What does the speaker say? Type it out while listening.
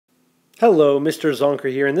Hello, Mr.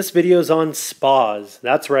 Zonker here, and this video is on SPAs.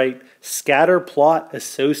 That's right, scatter plot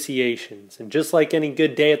associations. And just like any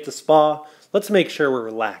good day at the spa, let's make sure we're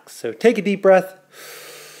relaxed. So take a deep breath,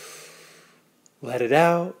 let it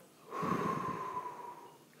out.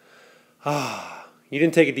 You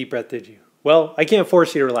didn't take a deep breath, did you? Well, I can't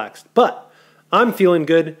force you to relax, but I'm feeling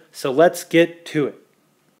good, so let's get to it.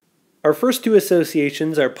 Our first two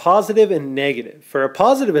associations are positive and negative. For a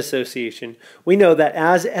positive association, we know that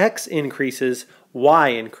as x increases, y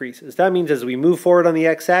increases. That means as we move forward on the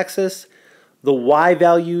x-axis, the y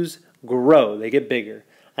values grow, they get bigger.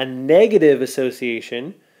 A negative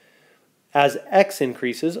association, as x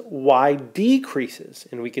increases, y decreases.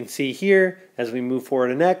 And we can see here, as we move forward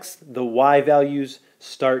in x, the y values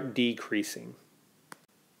start decreasing.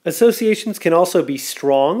 Associations can also be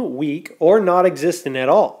strong, weak, or not existent at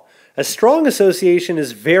all. A strong association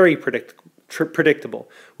is very predictable.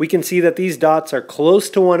 We can see that these dots are close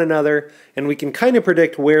to one another, and we can kind of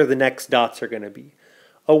predict where the next dots are going to be.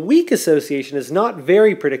 A weak association is not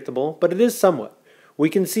very predictable, but it is somewhat. We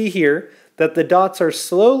can see here that the dots are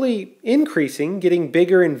slowly increasing, getting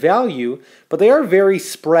bigger in value, but they are very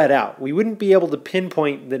spread out. We wouldn't be able to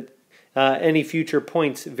pinpoint any future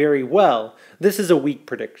points very well. This is a weak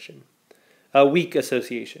prediction, a weak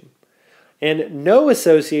association. And no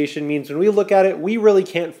association means when we look at it, we really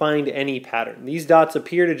can't find any pattern. These dots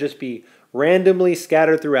appear to just be randomly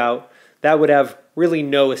scattered throughout. That would have really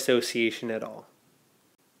no association at all.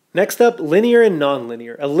 Next up, linear and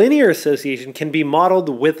nonlinear. A linear association can be modeled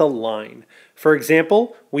with a line. For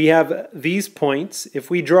example, we have these points. If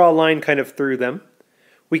we draw a line kind of through them,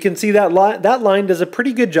 we can see that line does a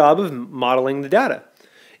pretty good job of modeling the data.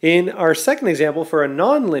 In our second example, for a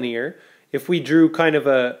nonlinear, if we drew kind of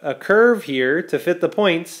a curve here to fit the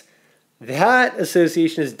points, that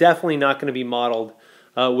association is definitely not going to be modeled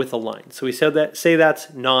with a line. So we say that's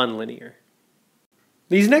nonlinear.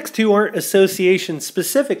 These next two aren't associations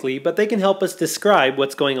specifically, but they can help us describe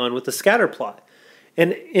what's going on with the scatter plot.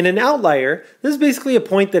 And in an outlier, this is basically a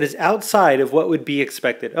point that is outside of what would be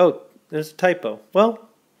expected. Oh, there's a typo. Well,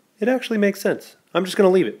 it actually makes sense. I'm just going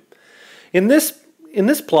to leave it. In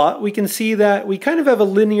this plot, we can see that we kind of have a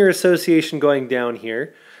linear association going down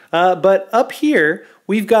here. But up here,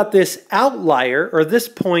 we've got this outlier, or this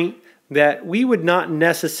point that we would not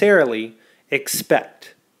necessarily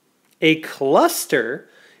expect. A cluster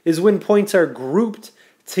is when points are grouped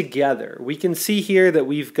together. We can see here that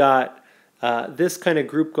we've got this kind of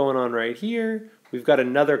group going on right here. We've got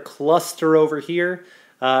another cluster over here.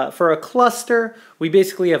 For a cluster, we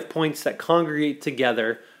basically have points that congregate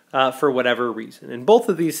together for whatever reason. And both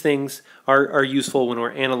of these things are useful when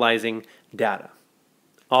we're analyzing data.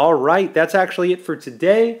 All right, that's actually it for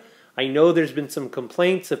today. I know there's been some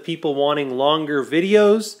complaints of people wanting longer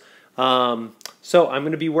videos. So I'm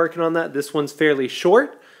going to be working on that. This one's fairly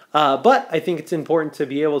short, but I think it's important to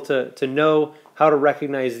be able to know how to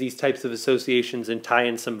recognize these types of associations and tie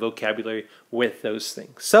in some vocabulary with those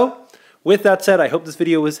things. So with that said, I hope this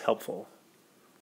video was helpful.